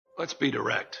Let's be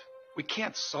direct. We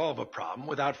can't solve a problem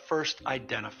without first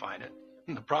identifying it.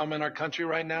 And the problem in our country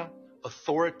right now?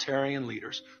 Authoritarian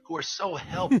leaders who are so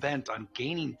hell-bent on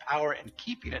gaining power and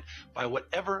keeping it by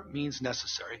whatever means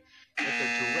necessary that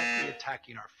they're directly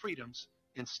attacking our freedoms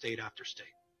in state after state.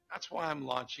 That's why I'm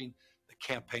launching the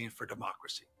Campaign for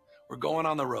Democracy. We're going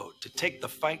on the road to take the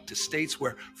fight to states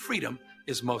where freedom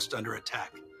is most under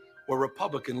attack, where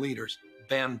Republican leaders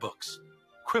ban books,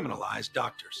 criminalize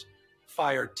doctors,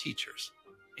 fire teachers,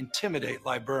 intimidate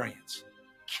librarians,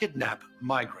 kidnap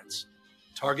migrants,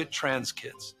 target trans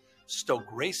kids, stoke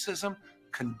racism,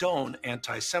 condone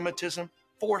anti-Semitism,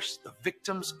 force the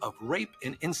victims of rape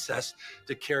and incest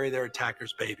to carry their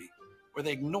attacker's baby, where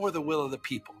they ignore the will of the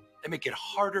people. They make it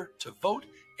harder to vote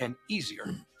and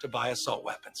easier to buy assault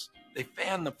weapons. They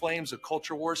fan the flames of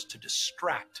culture wars to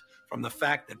distract from the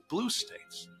fact that blue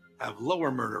states have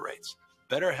lower murder rates,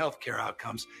 better healthcare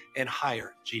outcomes, and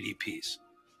higher GDPs.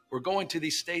 We're going to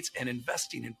these states and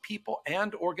investing in people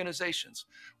and organizations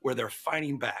where they're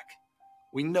fighting back.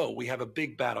 We know we have a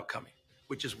big battle coming,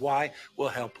 which is why we'll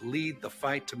help lead the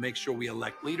fight to make sure we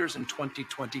elect leaders in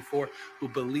 2024 who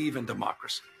believe in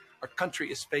democracy. Our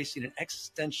country is facing an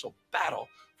existential battle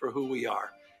for who we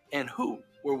are and who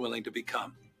we're willing to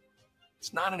become.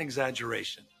 It's not an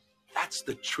exaggeration. That's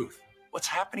the truth. What's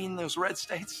happening in those red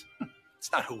states?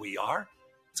 It's not who we are.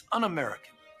 It's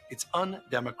un-American. It's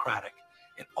undemocratic.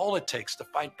 And all it takes to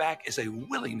fight back is a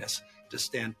willingness to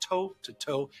stand toe to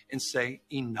toe and say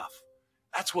enough.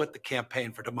 That's what the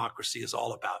Campaign for Democracy is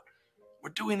all about.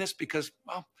 We're doing this because,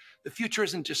 well, the future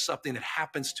isn't just something that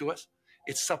happens to us.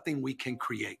 It's something we can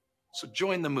create. So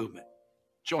join the movement.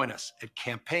 Join us at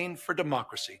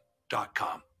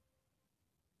campaignfordemocracy.com.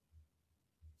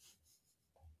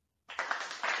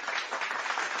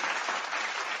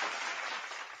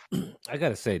 I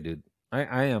gotta say, dude,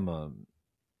 I am I'm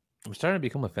starting to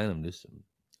become a fan of Newsom.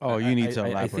 Oh, you need to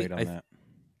elaborate on that.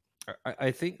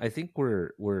 I think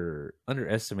we're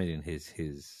underestimating his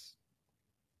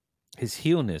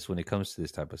heelness when it comes to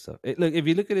this type of stuff. Look, if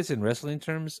you look at this in wrestling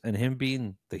terms and him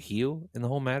being the heel in the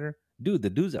whole matter, dude, the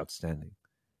dude's outstanding.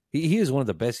 He is one of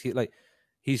the best.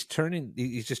 He's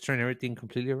just turning everything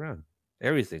completely around.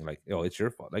 Everything, like, oh, it's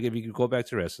your fault. Like, if you go back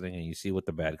to wrestling and you see what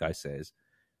the bad guy says,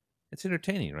 it's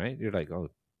entertaining, right? You're like, oh,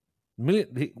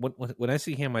 when I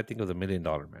see him, I think of the $1 Million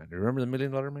Man. Remember the $1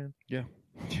 Million Man? Yeah.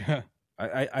 Yeah.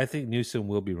 I think Newsom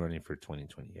will be running for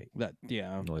 2028.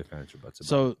 Yeah. No ifs, ands, or buts about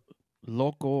so,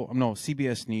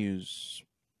 CBS News.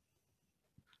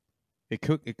 A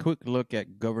quick look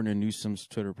at Governor Newsom's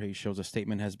Twitter page shows a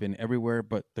statement has been everywhere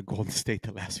but the Golden State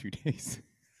the last few days.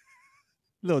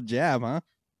 Little jab, huh?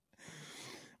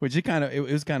 Which it kind of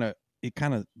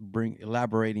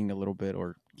elaborating a little bit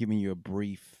or giving you a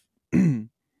brief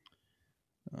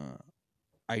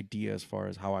idea as far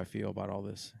as how I feel about all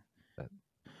this.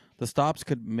 The stops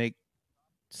could make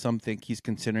some think he's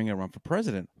considering a run for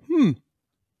president.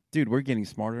 Dude, we're getting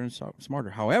smarter and smarter.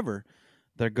 However,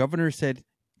 the governor said,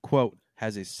 quote,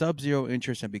 has a sub-zero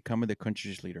interest in becoming the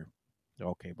country's leader.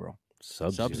 Okay, bro.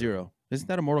 Sub-Zero. Isn't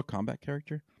that a Mortal Kombat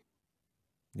character?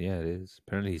 Yeah, it is.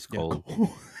 Apparently he's cold.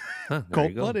 Yeah,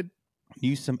 cold-blooded.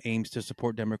 Newsom aims to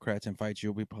support Democrats and fight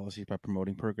GOP policies by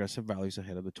promoting progressive values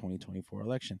ahead of the 2024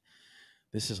 election.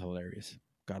 This is hilarious.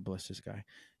 God bless this guy.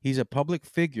 He's a public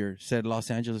figure, said Los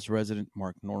Angeles resident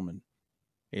Mark Norman.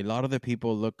 A lot of the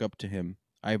people look up to him.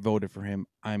 I voted for him.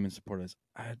 I'm in support of this.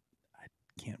 I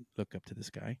can't look up to this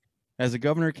guy. As the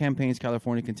governor campaigns,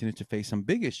 California continues to face some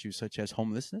big issues such as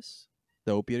homelessness,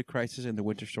 the opioid crisis, and the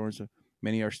winter storms that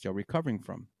many are still recovering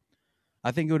from.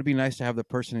 I think it would be nice to have the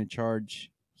person in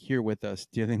charge here with us,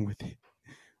 dealing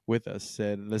with us,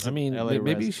 said Elizabeth. I mean, LA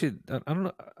maybe you should. I don't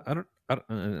know. I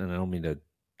don't mean to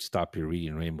stop your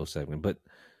reading Rainbow segment, but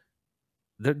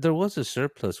there was a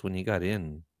surplus when he got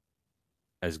in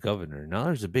as governor. Now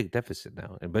there's a big deficit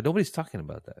now, but nobody's talking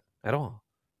about that at all.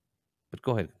 But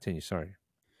go ahead, continue. Sorry.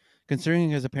 Considering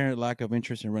his apparent lack of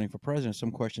interest in running for president,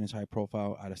 some question his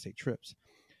high-profile out-of-state trips.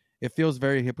 It feels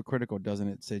very hypocritical, doesn't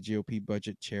it? Said GOP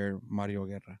budget chair Mario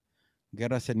Guerra.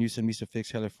 Guerra said Newsom needs to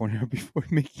fix California before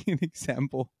making an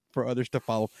example for others to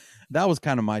follow. That was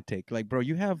kind of my take. Like, bro,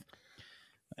 you have,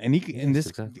 and he in this,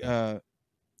 exactly.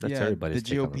 That's everybody's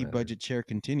the GOP budget chair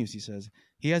continues. He says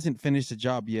he hasn't finished the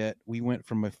job yet. We went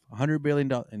from $100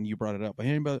 billion, and you brought it up,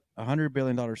 $100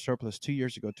 billion surplus 2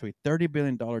 years ago to a $30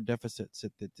 billion deficit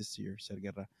this year, said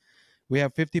Guerra. We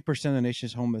have 50% of the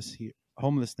nation's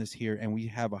homelessness here, and we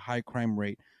have a high crime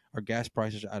rate. Our gas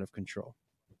prices are out of control.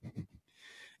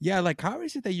 Yeah, like, how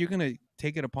is it that you're going to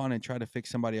take it upon and try to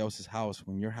fix somebody else's house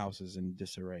when your house is in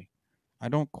disarray? I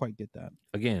don't quite get that.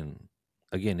 Again,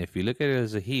 if you look at it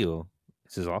as a heel,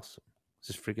 This is awesome.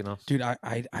 This is freaking awesome. Dude,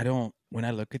 I don't, when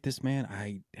I look at this man,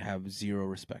 I have zero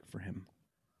respect for him.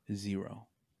 Zero.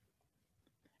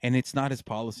 And it's not his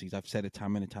policies. I've said it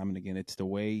time and time and again. It's the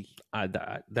way.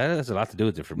 That has a lot to do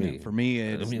with it for me. Yeah, for me,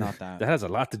 it's not that. That has a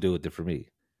lot to do with it for me.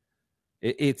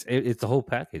 It's the whole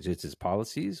package. It's his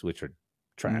policies, which are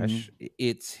trash. Mm-hmm.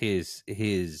 It's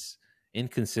his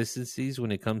inconsistencies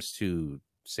when it comes to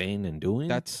saying and doing.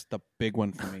 That's the big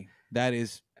one for me. That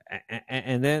is,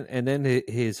 and then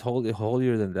his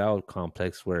holier than thou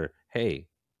complex, where, hey,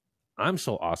 I'm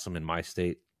so awesome in my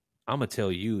state, I'm gonna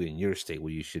tell you in your state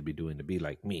what you should be doing to be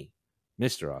like me,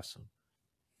 Mr. Awesome.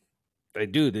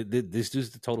 Like, dude, this dude's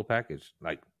the total package.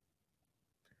 Like,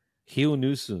 Gavin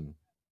Newsom